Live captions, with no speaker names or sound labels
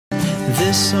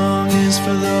This song is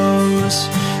for those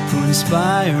who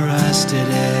inspire us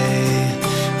today,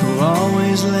 who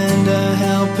always lend a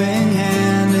helping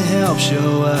hand to help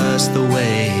show us the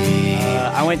way.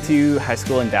 I went to high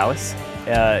school in Dallas.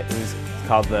 It was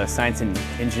called the Science and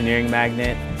Engineering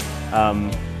Magnet.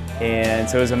 And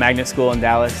so it was a magnet school in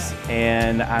Dallas,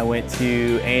 and I went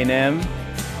to A&M.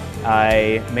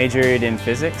 I majored in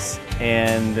physics,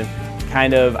 and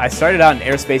I started out in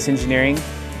aerospace engineering,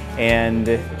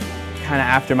 and kind of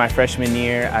after my freshman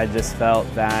year, I just felt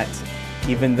that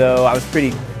even though I was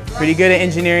pretty good at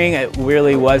engineering, it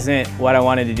really wasn't what I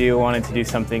wanted to do. I wanted to do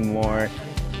something more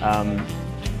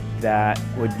that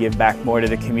would give back more to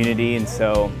the community, and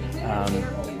so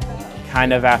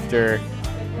kind of after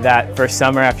that first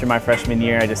summer after my freshman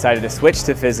year, I decided to switch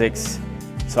to physics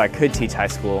so I could teach high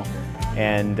school.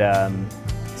 And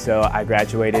so I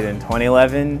graduated in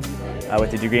 2011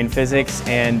 with a degree in physics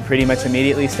and pretty much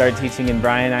immediately started teaching in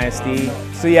Bryan ISD.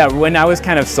 So yeah, when I was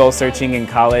kind of soul searching in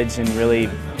college and really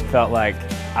felt like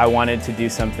I wanted to do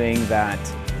something that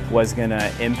was going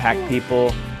to impact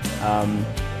people a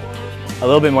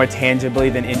little bit more tangibly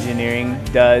than engineering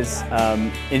does.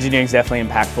 Engineering is definitely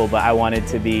impactful, but I wanted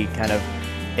to be kind of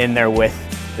in there with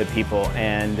the people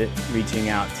and reaching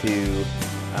out to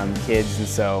kids, and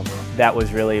so that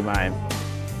was really my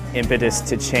impetus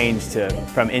to change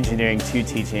from engineering to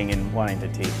teaching and wanting to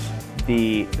teach.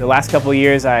 The last couple of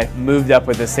years I moved up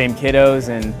with the same kiddos,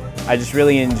 and I just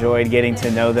really enjoyed getting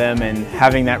to know them, and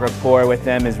having that rapport with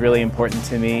them is really important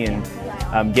to me,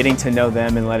 and getting to know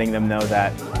them and letting them know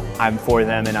that I'm for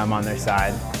them and I'm on their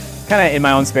side. Kind of in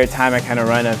my own spare time, I kind of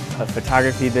run a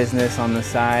photography business on the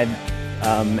side,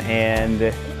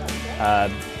 and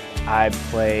I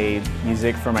play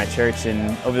music for my church,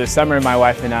 and over the summer my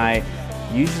wife and I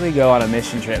usually go on a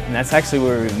mission trip, and that's actually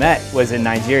where we met, was in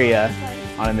Nigeria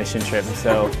on a mission trip. And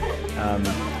so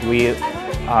we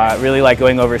really like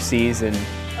going overseas and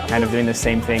kind of doing the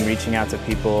same thing, reaching out to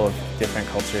people of different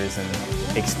cultures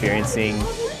and experiencing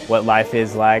what life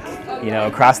is like,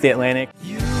 across the Atlantic.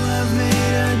 You have made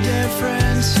a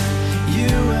difference, you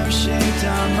have shaped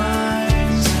our minds.